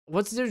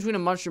What's the difference between a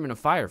mushroom and a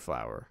fire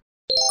flower?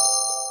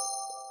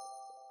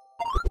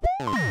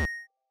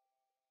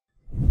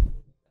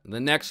 The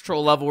next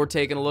troll level we're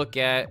taking a look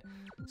at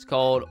is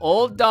called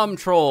Old Dumb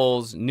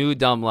Trolls New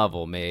Dumb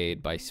Level,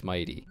 made by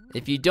Smighty.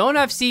 If you don't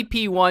have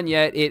CP1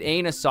 yet, it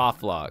ain't a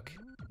soft lock.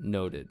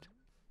 Noted.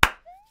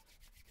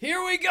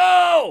 Here we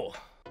go!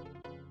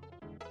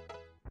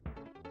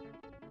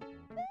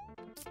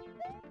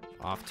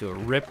 Off to a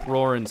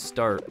rip-roaring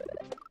start.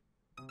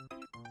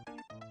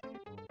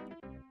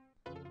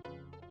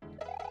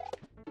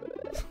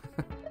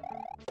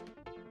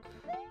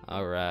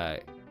 All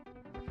right.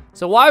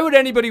 So why would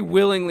anybody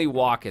willingly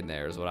walk in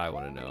there is what I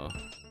want to know.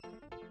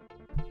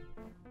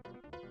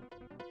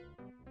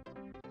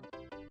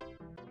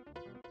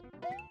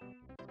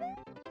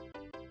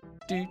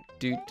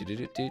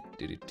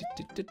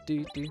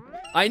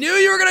 I knew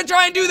you were gonna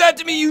try and do that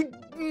to me, you...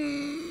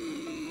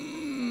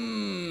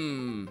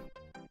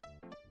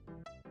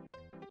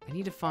 I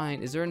need to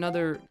find... Is there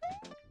another...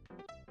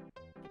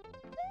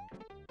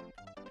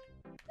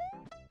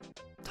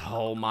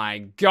 Oh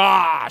my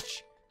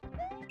gosh!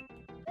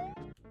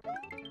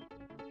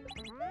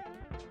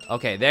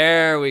 Okay,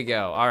 there we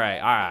go. All right,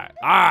 all right,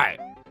 all right.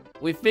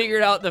 We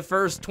figured out the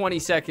first 20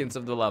 seconds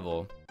of the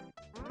level.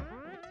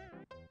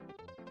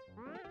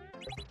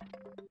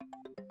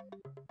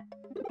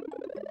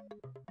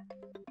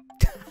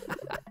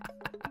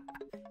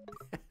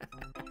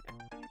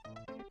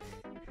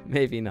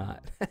 Maybe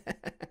not.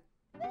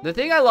 The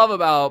thing I love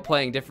about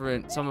playing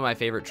some of my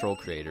favorite troll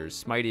creators,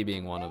 Smighty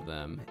being one of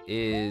them,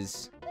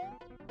 is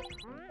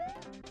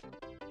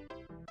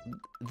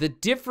the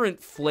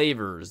different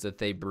flavors that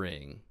they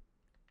bring.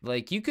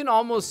 Like, you can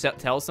almost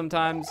tell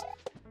sometimes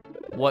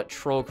what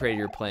troll creator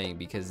you're playing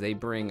because they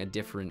bring a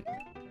different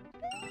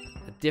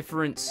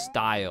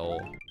style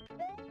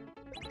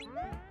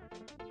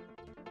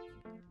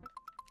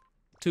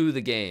to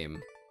the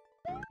game.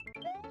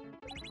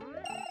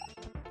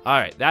 All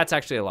right, that's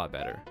actually a lot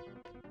better.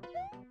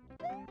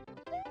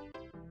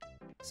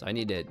 So I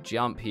need to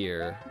jump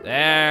here.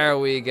 There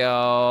we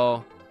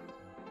go.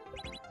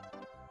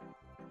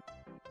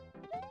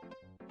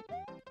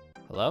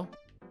 Hello?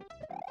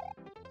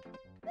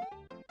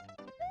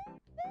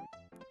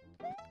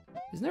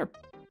 Isn't there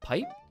a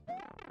pipe?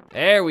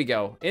 There we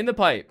go, in the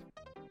pipe.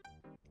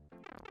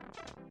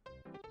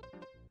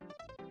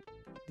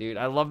 Dude,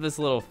 I love this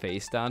little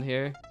face down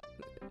here.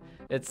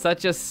 It's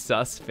such a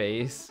sus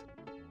face.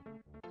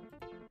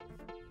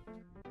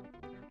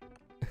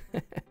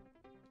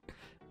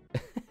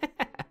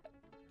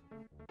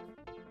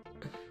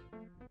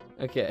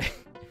 Okay,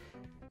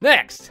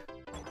 next.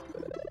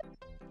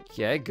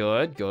 Okay,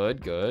 good,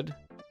 good, good.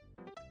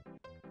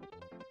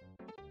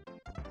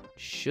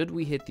 Should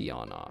we hit the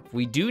on-off?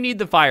 We do need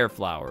the fire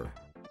flower.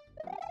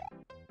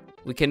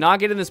 We cannot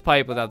get in this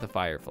pipe without the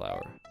fire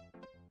flower.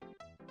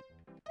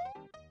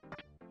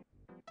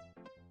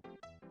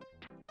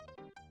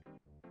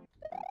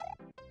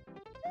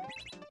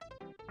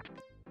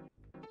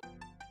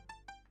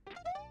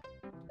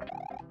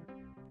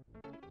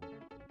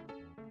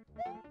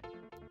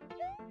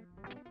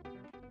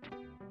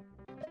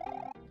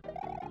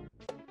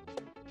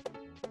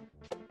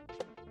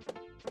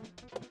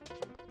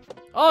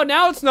 Oh,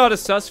 now it's not a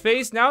sus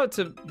face. Now it's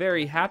a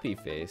very happy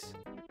face.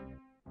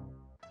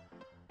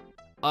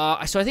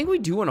 So I think we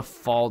do want to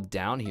fall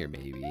down here,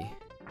 maybe.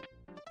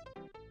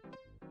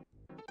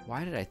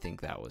 Why did I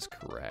think that was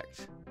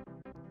correct?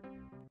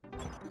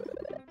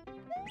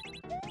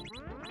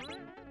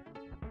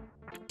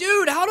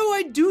 Dude, how do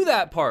I do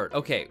that part?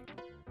 Okay.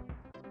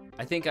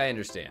 I think I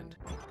understand.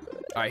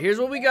 All right, here's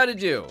what we got to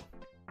do.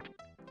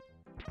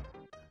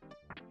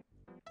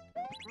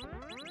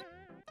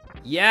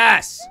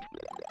 Yes!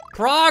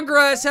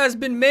 Progress has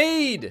been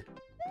made!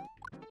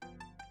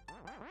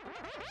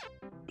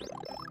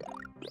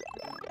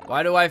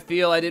 Why do I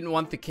feel I didn't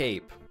want the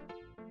cape?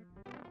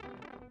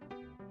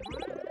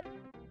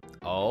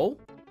 Oh?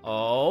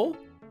 Oh?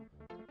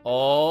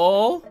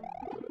 Oh?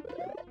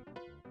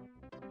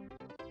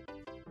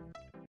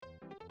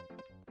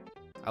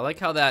 I like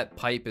how that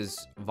pipe is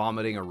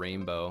vomiting a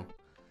rainbow.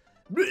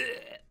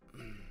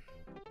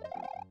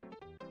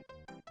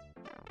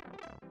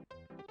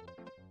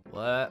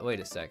 What? Wait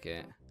a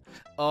second.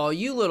 Oh,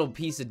 you little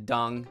piece of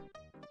dung.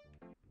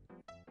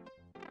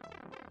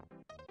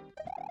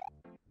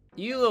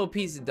 You little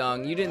piece of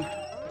dung. You didn't...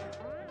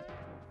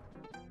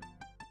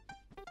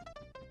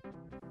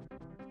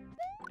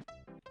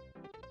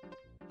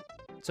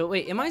 So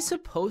wait, am I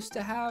supposed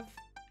to have...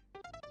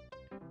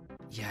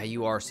 Yeah,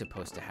 you are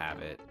supposed to have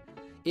it.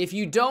 If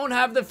you don't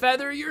have the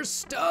feather, you're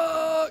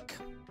stuck.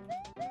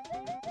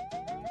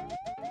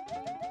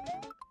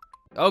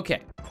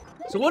 Okay.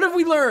 So what have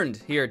we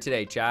learned here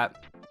today, chat?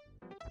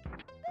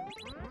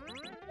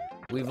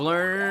 We've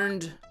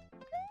learned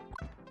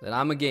that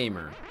I'm a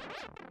gamer.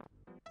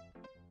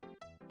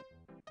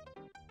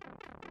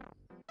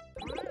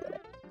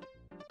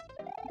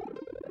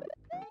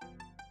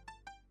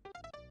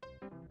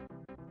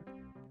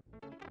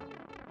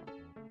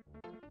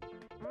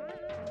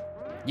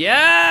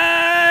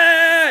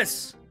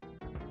 Yes!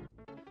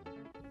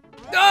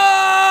 No!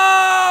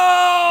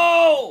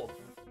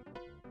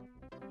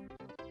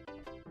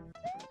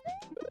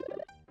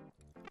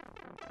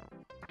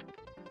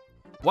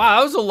 Wow,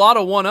 that was a lot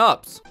of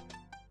one-ups.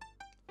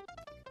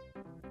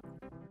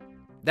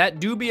 That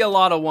do be a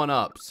lot of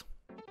one-ups.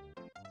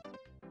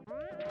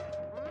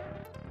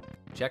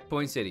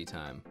 Checkpoint City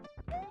time.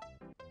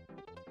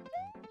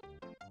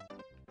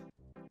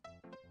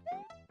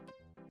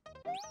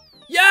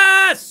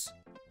 Yes!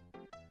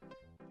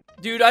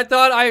 Dude, I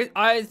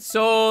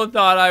so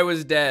thought I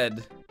was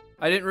dead.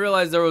 I didn't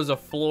realize there was a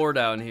floor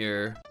down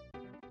here.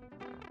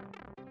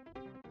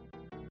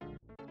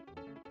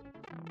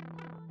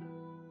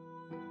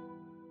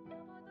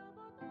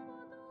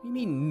 What do you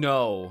mean,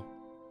 no?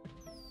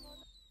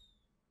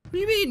 What do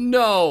you mean,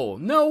 no?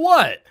 No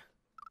what?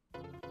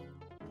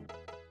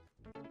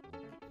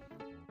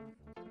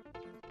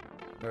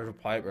 There's a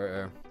pipe right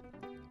there.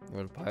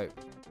 There's a pipe.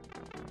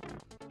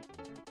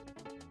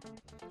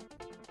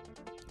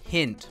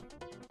 Hint.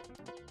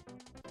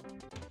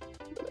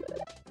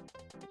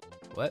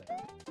 What?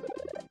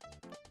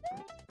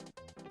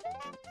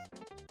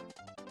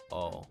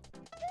 Oh.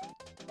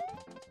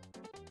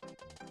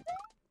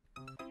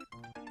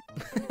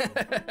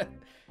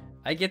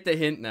 I get the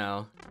hint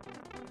now.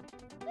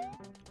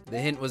 The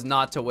hint was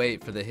not to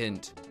wait for the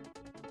hint.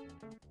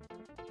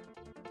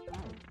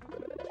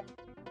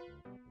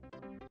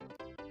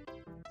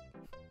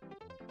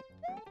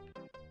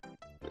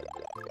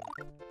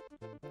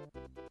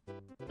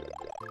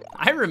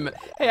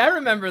 Hey, I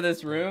remember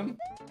this room.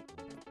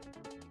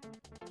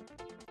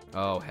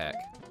 Oh, heck.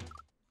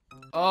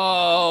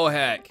 Oh,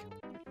 heck.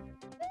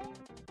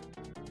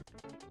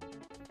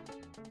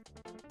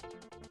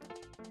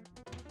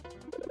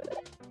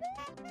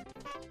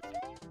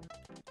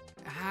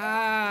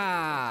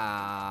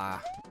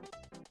 Ah.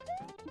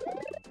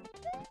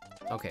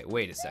 Okay,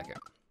 wait a second.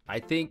 I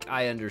think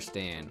I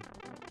understand.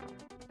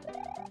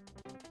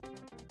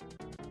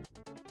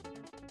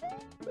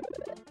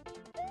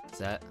 Is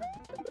that?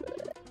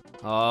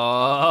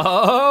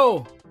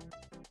 Oh!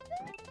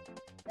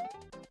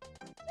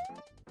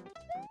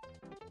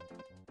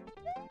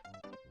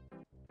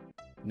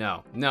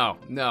 No, no,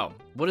 no.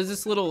 What is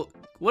this little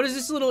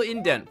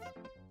indent?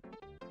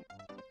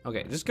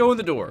 Okay, just go in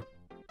the door.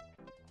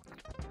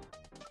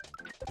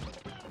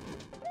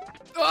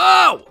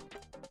 Oh!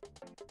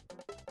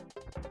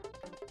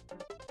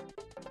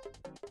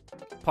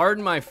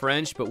 Pardon my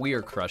French, but we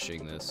are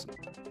crushing this.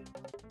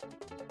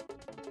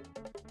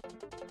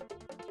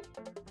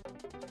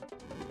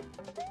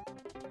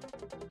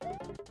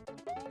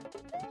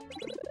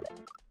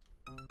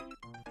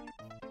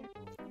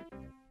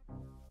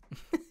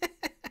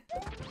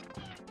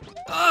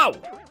 Oh!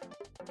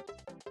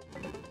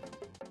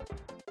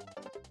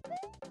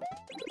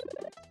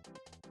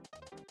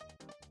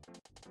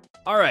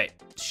 All right,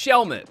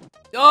 Shelmet.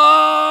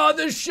 Oh,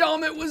 the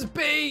Shelmet was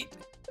bait.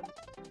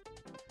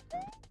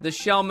 The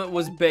Shelmet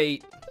was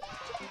bait.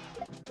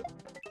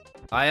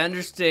 I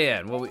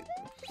understand.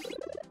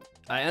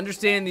 I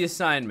understand the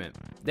assignment.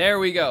 There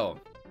we go.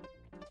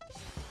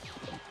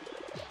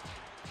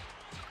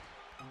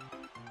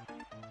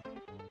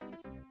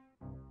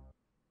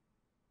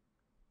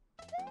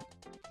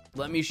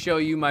 Let me show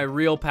you my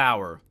real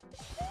power.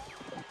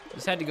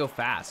 Just had to go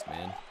fast,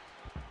 man.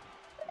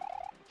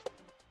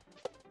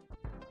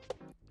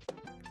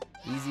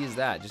 Easy as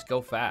that, just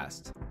go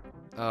fast.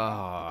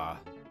 Ah.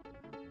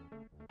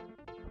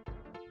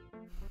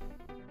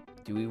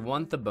 Do we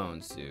want the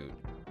bone suit?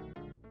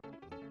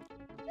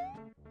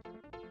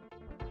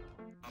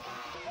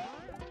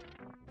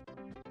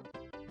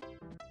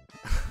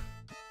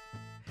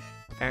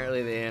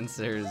 Apparently the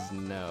answer is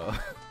no.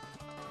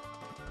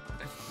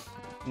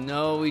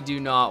 No, we do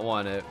not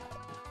want it.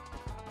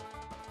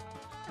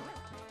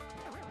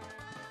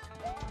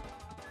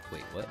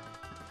 Wait, what?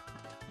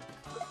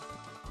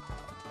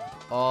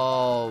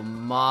 Oh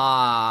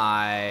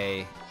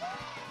my.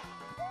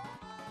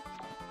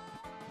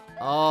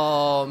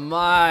 Oh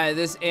my,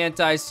 this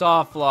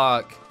anti-soft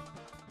lock.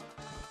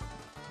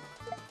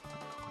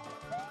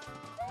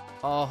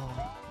 Oh.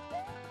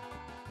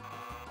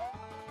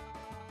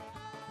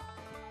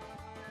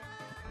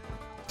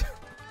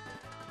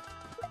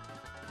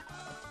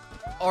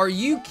 Are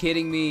you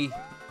kidding me?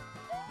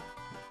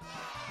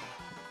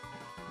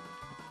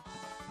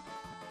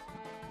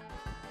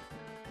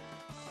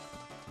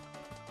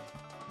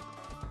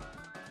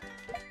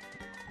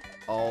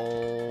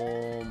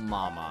 Oh,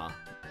 mama.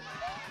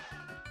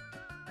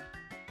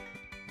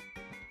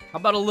 How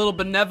about a little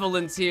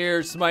benevolence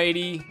here,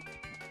 Smighty?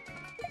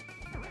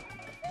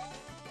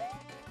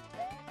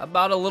 How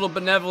about a little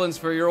benevolence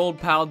for your old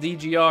pal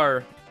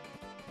DGR?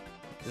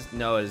 Just,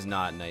 no, it is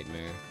not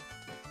Nightmare.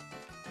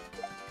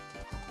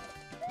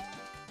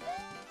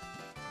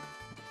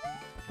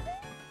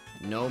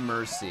 No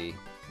mercy.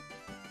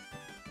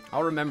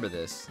 I'll remember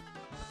this.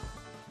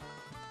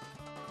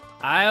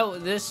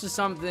 This is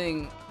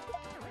something...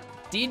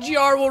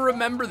 DGR will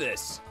remember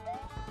this.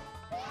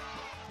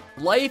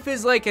 Life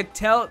is like a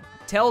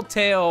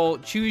telltale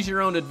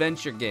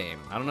choose-your-own-adventure game.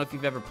 I don't know if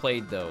you've ever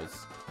played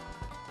those.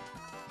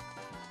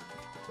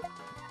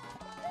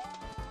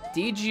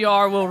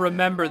 DGR will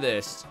remember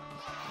this.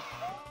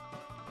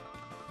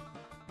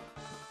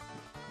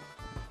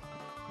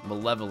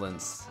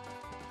 Malevolence.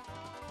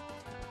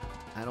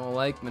 I don't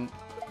like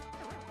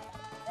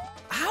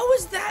How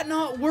is that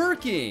not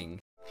working?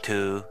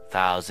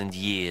 2,000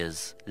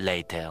 years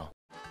later.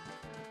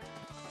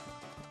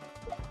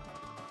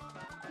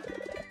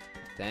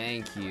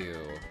 Thank you.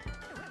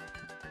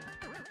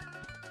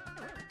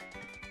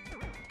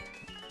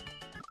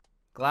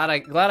 Glad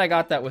I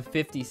got that with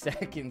 50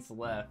 seconds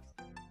left.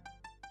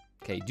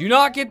 Okay, do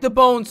not get the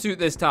bone suit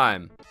this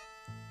time.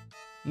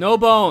 No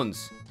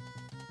bones.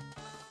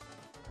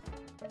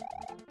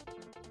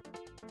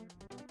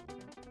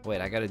 Wait,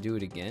 I gotta do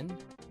it again?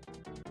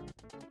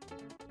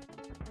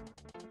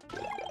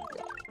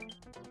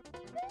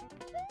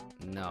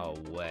 No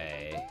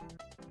way.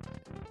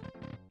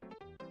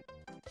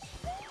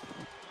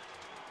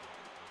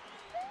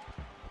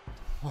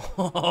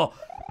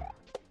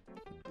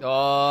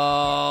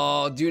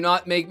 Oh, do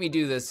not make me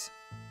do this.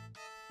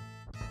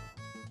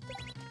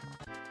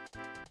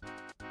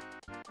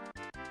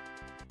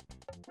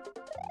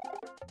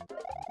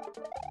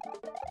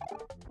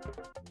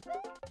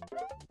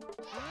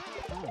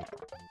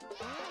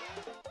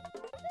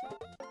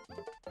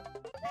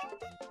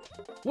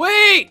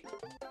 Wait!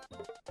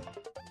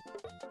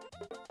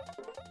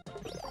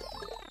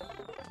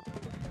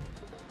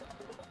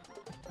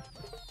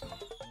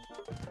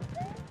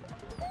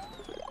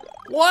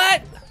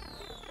 What?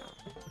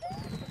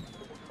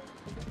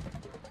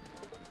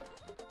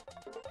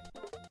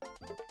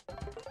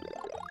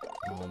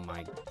 Oh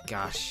my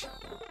gosh.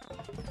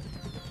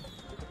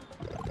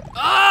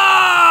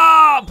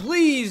 Ah!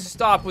 Please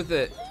stop with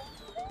it.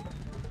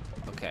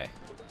 Okay.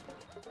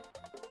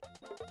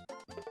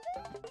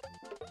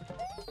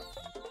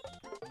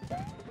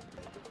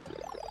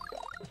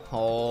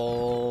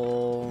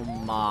 Oh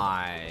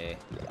my.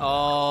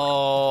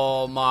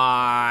 Oh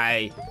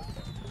my.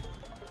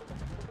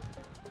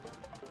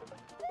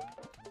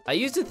 I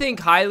used to think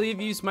highly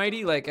of you,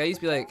 Smighty. Like, I used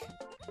to be like,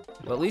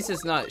 well, at least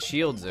it's not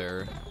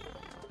Shielder.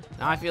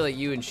 Now I feel like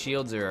you and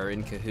Shielder are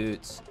in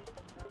cahoots.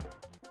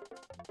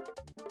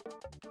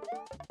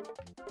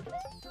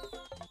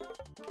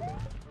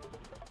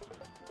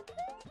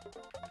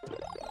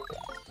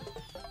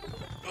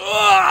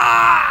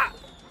 Ah!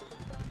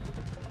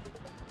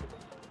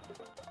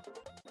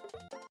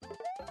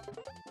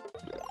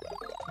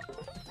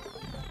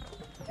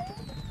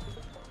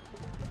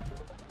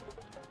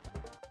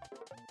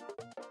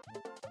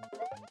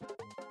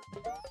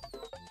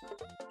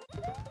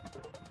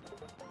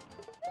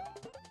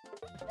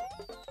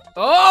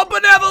 Oh,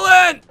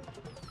 benevolent!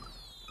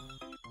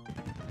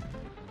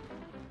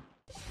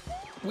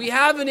 We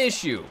have an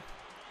issue.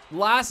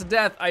 Last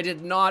death, I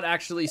did not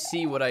actually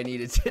see what I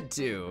needed to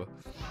do,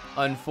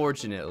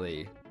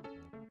 unfortunately.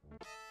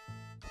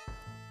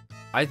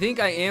 I think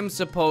I am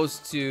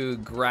supposed to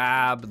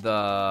grab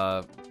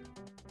the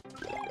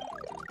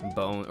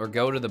bone, or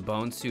go to the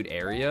bone suit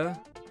area.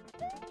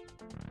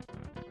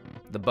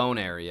 The bone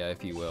area,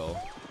 if you will.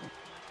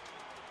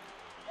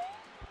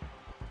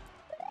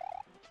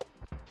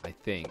 I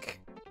think.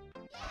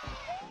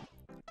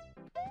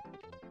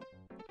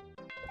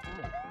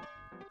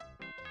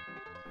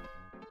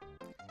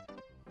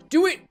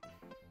 Do we...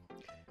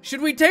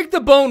 Should we take the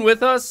bone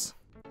with us?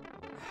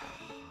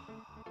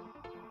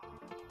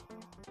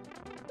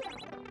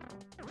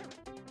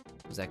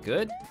 Was that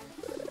good?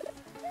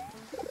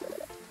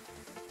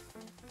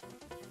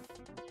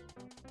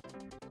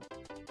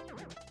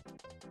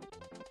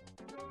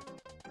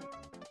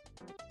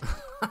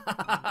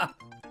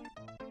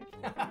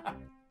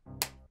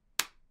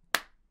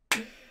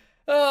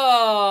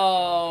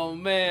 Oh,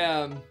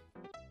 man.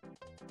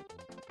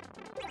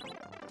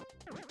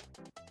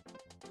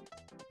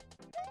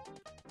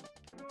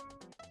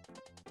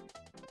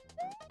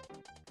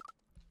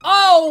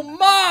 Oh,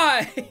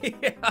 my!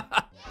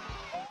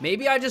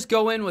 Maybe I just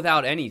go in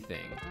without anything.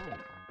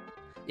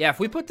 Yeah, if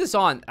we put this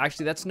on,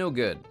 actually, that's no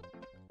good.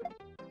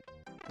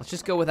 Let's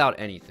just go without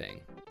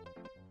anything.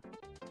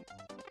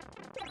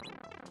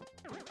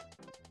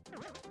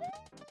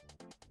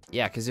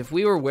 Yeah, because if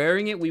we were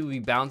wearing it, we would be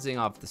bouncing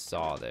off the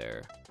saw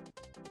there.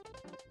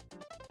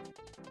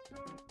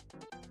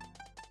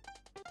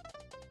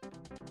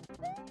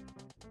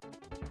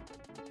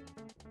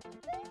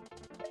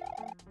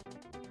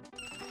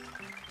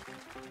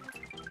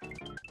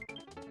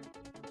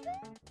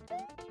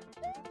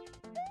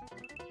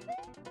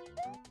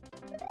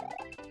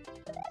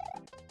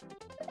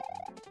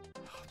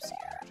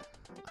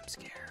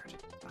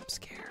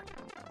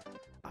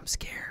 I'm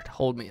scared.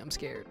 Hold me, I'm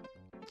scared.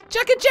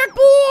 Check it, check,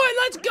 boy!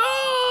 Let's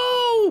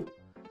go!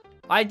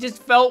 I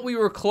just felt we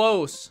were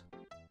close.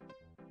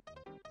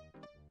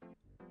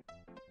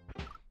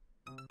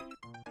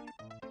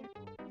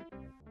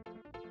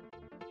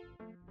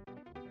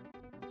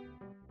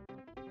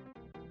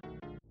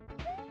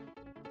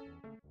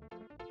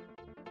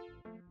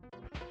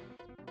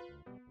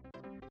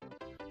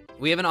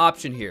 We have an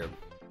option here.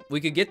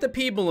 We could get the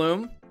pea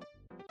balloon.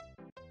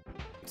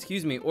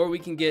 Excuse me, or we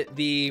can get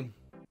the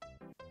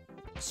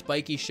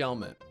spiky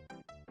shelmet.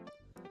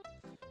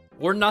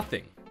 or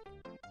nothing.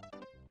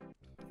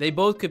 They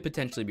both could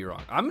potentially be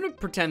wrong. I'm gonna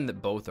pretend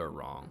that both are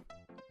wrong.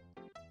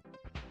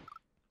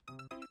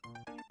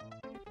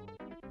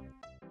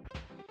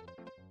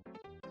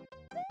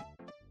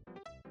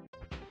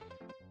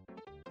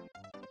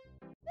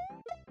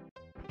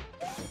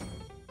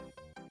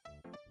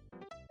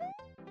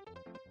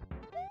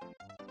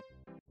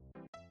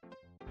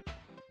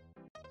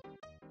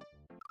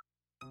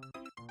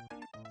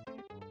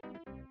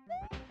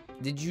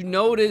 Did you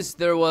notice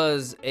there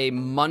was a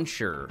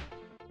muncher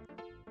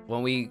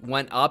when we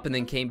went up and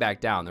then came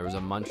back down? There was a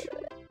muncher.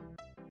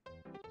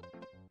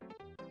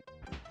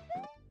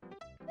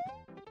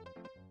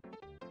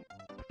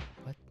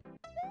 What?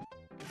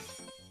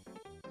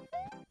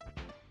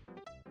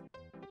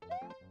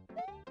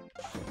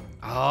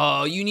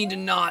 Oh, you need to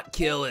not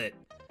kill it.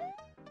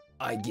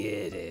 I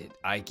get it.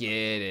 I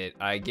get it.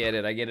 I get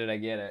it. I get it. I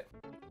get it.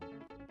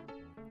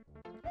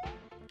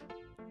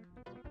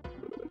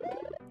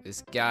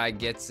 This guy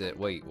gets it.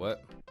 Wait,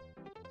 what?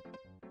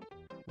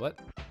 What?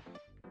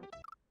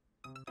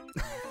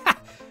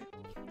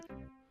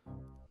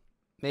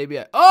 Maybe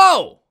I...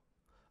 Oh!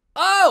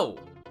 Oh!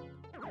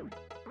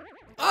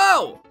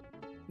 Oh!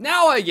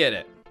 Now I get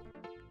it.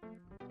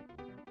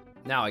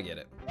 Now I get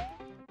it.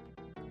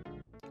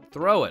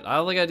 Throw it.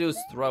 All I gotta do is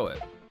throw it.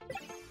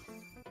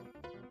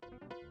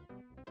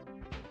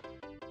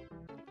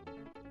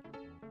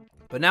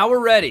 But now we're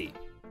ready.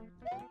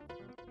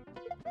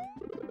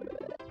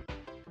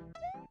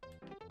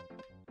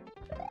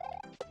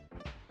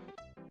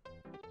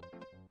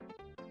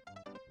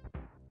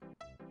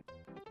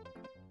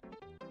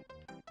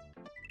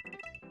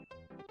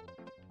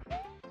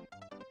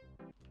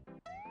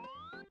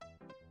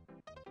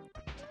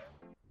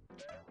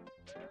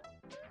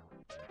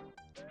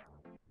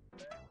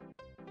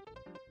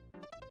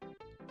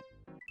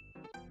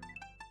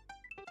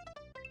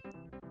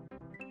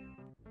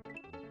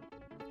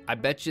 I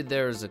bet you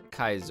there's a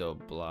Kaizo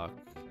block.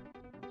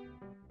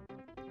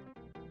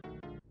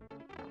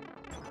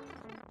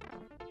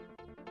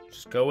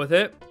 Just go with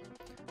it.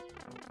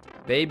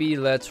 Baby,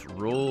 let's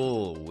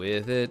roll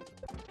with it.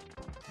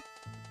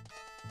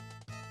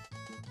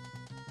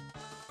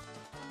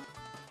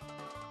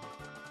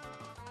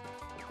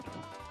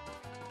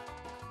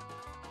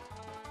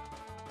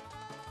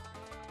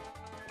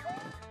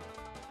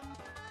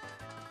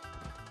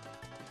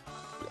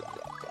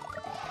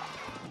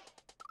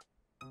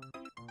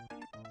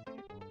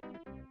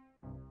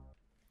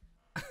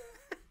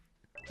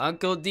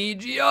 Uncle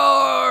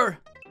DGR!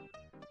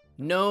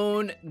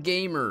 Known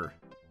gamer.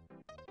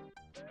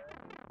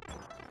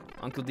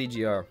 Uncle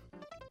DGR.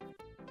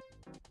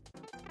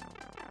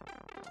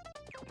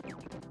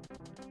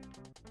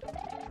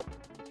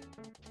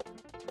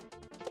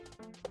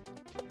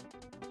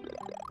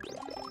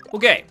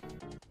 Okay.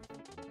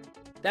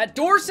 That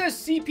door says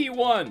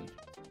CP1.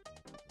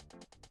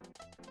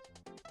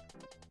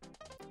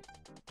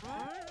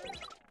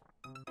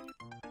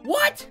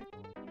 What?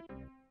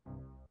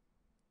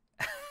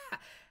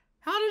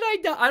 How did I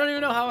die? I don't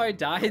even know how I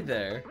died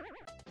there.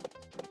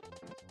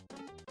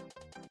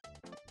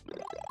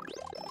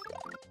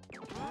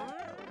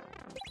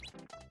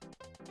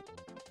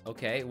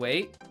 Okay,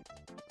 wait.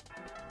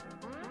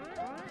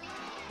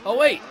 Oh,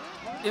 wait.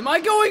 Am I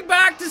going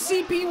back to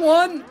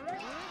CP1?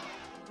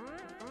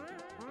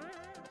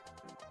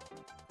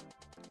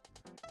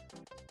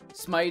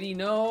 Smighty,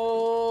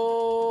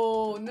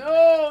 no.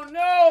 No,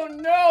 no,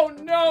 no,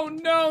 no,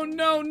 no,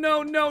 no,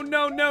 no, no,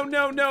 no, no,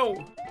 no,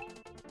 no.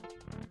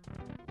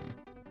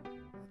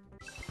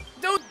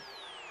 Don't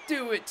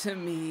do it to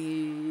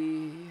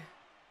me.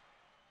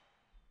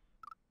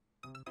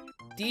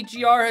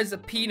 DGR has a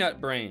peanut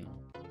brain.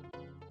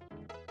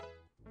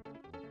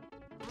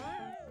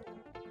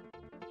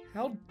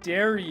 How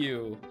dare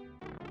you?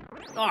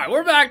 Alright,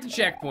 we're back to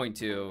checkpoint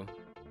 2.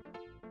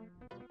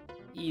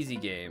 Easy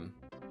game.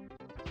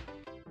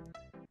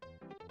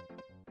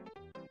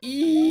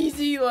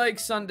 Easy like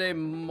Sunday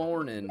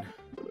morning.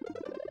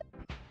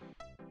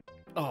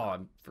 Oh, I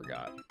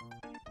forgot.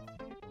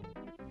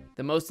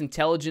 The most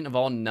intelligent of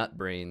all nut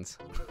brains.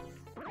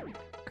 No.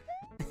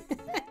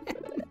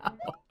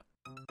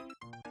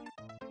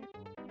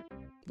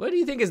 What do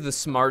you think is the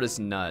smartest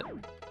nut?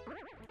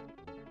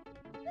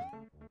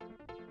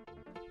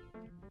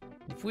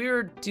 If we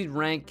were to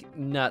rank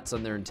nuts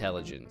on their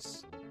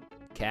intelligence,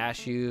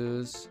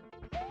 cashews,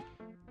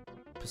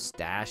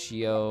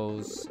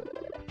 pistachios.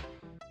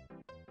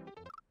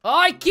 Oh,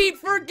 I keep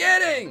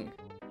forgetting!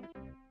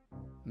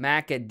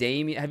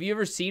 Macadamia. Have you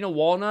ever seen a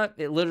walnut?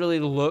 It literally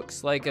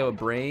looks like a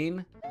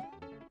brain.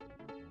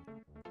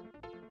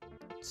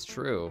 It's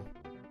true.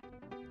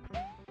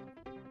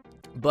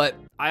 But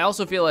I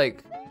also feel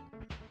like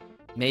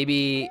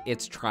maybe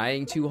it's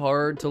trying too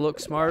hard to look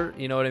smart.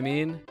 You know what I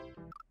mean?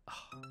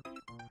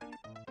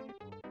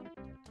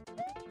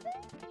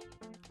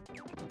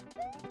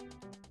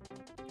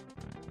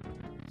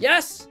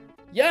 Yes!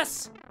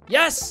 Yes!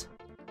 Yes!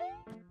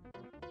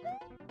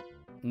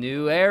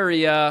 New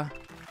area.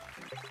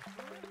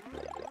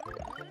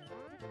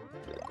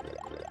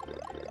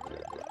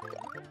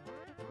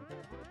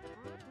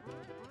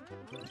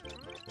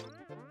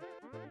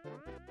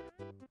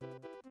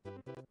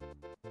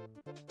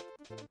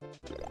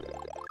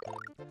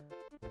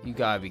 You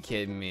gotta be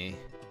kidding me.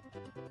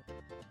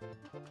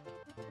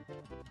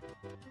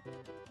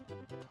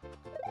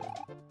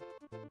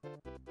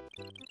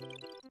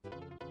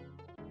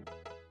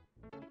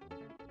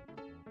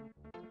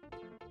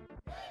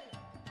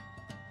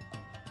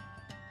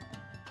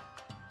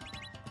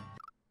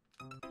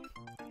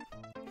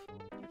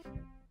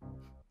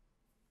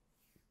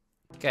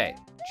 Okay,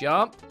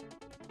 jump.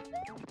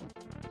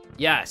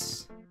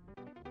 Yes.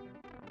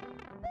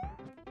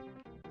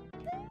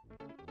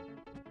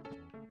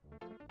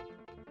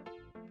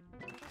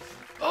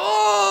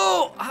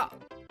 Oh!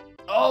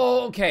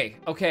 Oh, okay,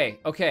 okay,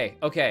 okay,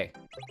 okay.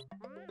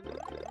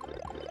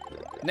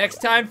 Next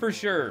time for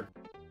sure.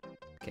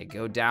 Okay,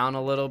 go down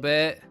a little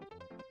bit.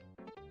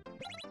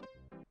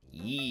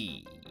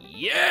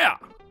 Yeah!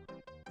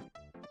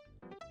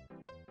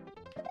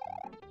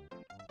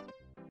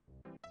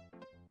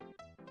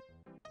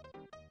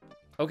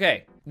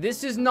 Okay,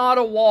 this is not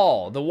a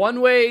wall. The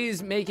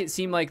one-ways make it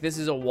seem like this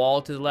is a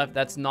wall to the left.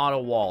 That's not a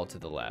wall to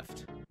the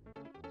left.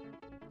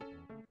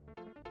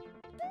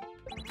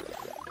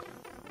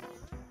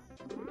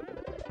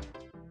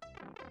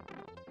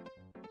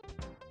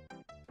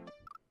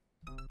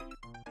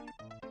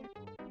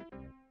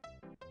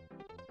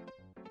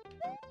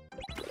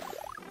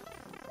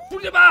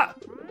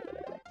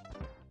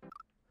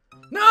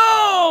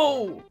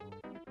 No!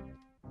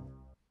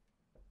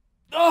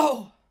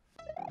 Oh!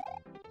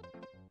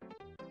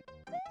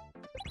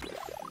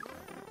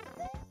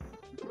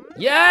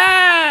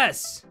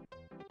 Yes!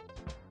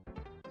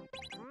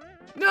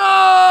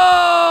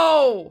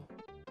 No!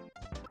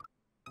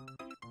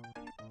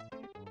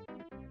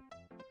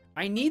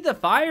 I need the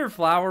fire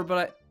flower,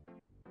 but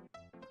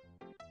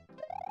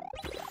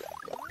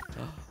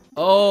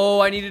Oh,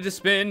 I needed to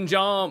spin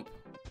jump.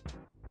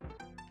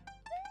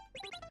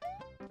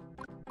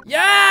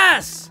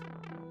 Yes!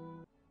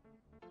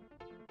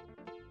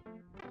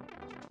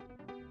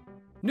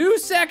 New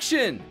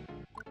section!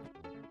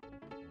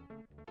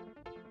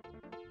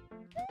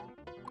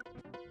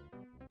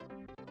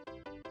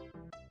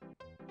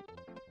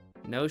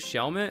 No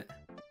Shelmet?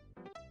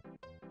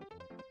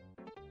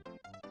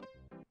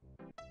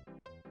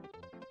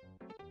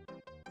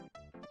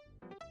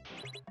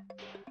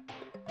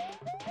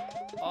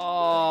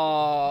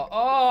 Oh,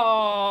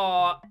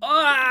 oh,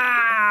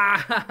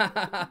 ah!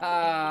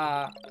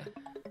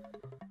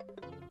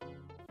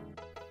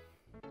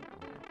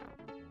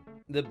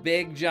 The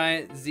big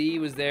giant Z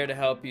was there to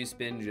help you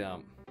spin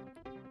jump.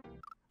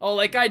 Oh,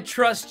 like I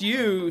trust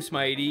you,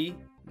 Smighty.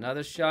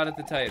 Another shot at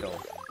the title.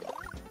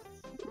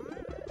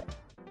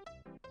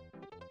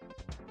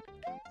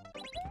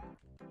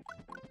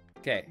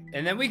 Okay,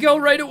 and then we go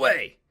right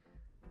away.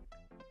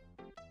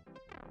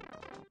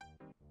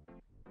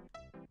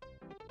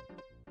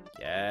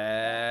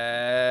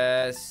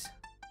 Yes.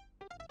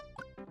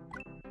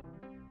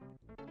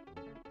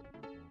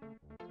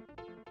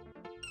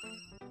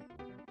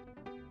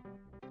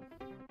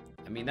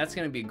 I mean, that's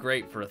gonna be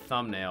great for a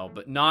thumbnail,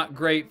 but not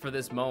great for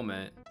this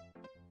moment.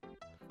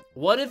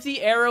 What if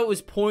the arrow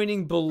is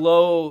pointing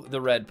below the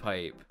red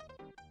pipe?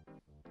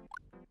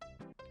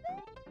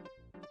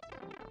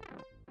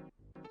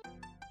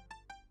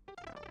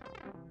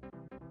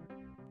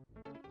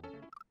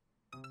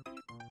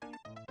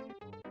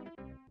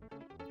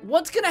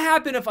 What's gonna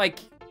happen if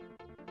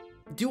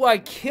do I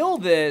kill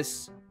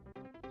this?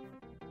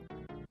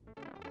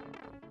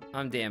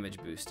 I'm damage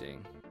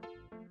boosting.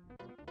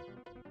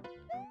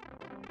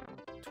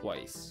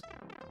 Twice.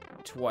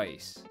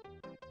 Twice.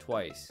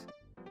 Twice.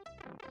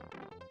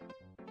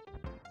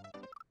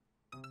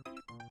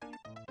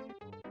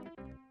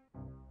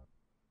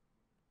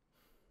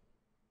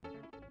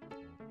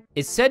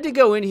 It's said to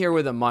go in here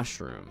with a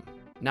mushroom.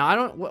 Now, I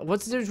don't...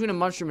 What's the difference between a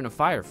mushroom and a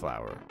fire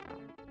flower?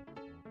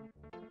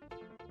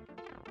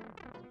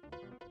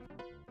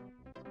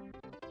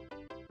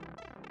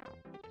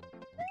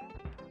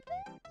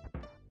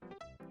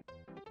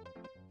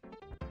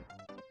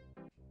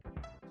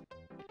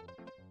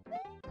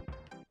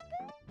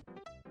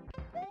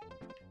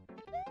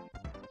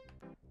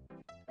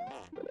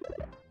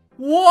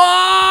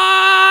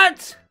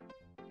 What?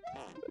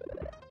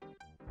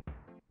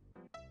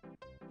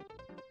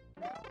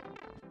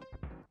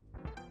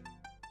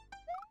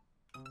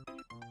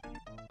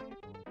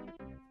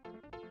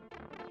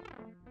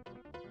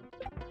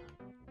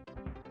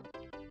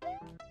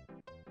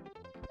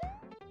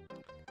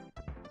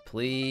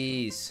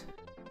 Please.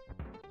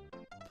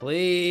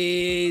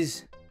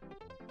 Please.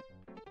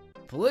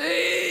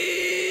 Please.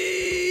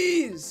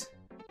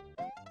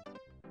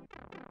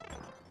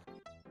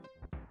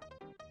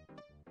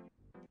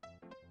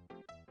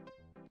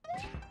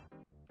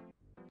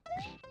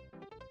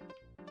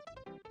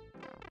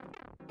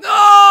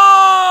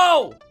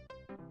 No!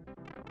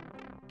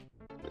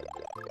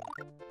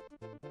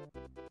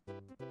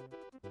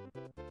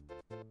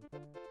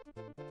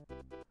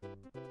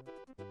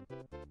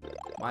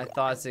 My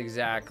thoughts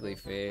exactly,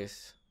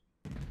 face.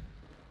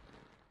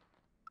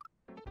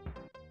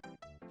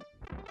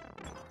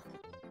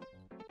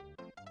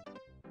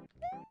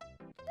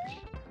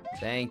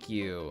 Thank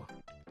you.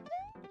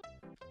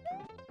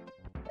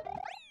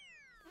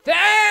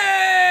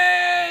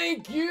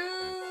 Thank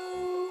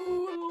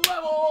you,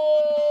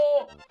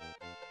 level!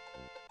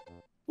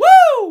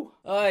 Woo!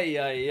 Ay,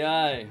 ay,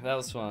 ay. That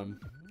was fun.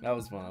 That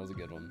was fun. That was a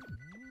good one.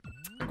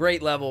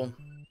 Great level.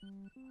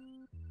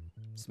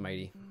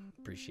 Smighty,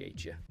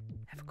 appreciate you.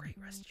 Have a great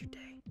rest of your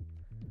day.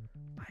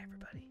 Bye,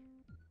 everybody.